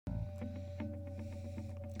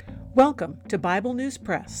Welcome to Bible News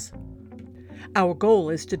Press. Our goal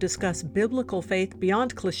is to discuss biblical faith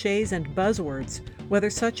beyond cliches and buzzwords, whether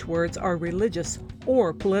such words are religious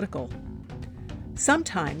or political.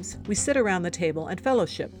 Sometimes we sit around the table and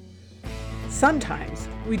fellowship. Sometimes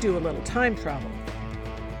we do a little time travel.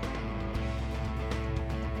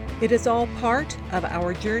 It is all part of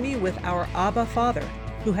our journey with our Abba Father,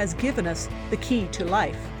 who has given us the key to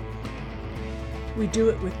life. We do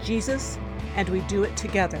it with Jesus, and we do it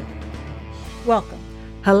together. Welcome.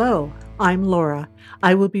 Hello, I'm Laura.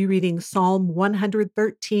 I will be reading Psalm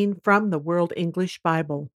 113 from the World English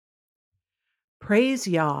Bible. Praise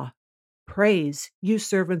Yah. Praise, you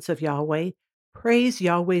servants of Yahweh. Praise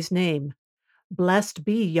Yahweh's name. Blessed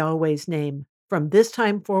be Yahweh's name, from this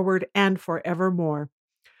time forward and forevermore.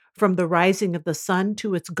 From the rising of the sun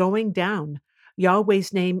to its going down,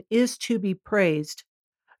 Yahweh's name is to be praised.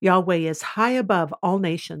 Yahweh is high above all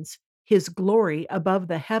nations, his glory above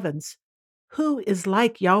the heavens. Who is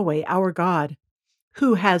like Yahweh our God?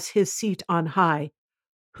 Who has his seat on high?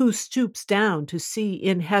 Who stoops down to see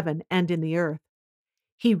in heaven and in the earth?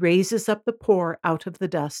 He raises up the poor out of the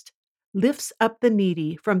dust, lifts up the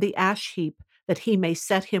needy from the ash heap, that he may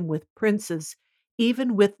set him with princes,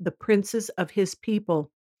 even with the princes of his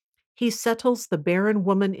people. He settles the barren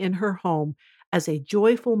woman in her home as a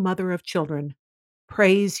joyful mother of children.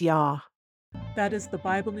 Praise Yah. That is the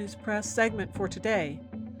Bible News Press segment for today,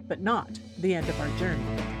 but not the end of our journey.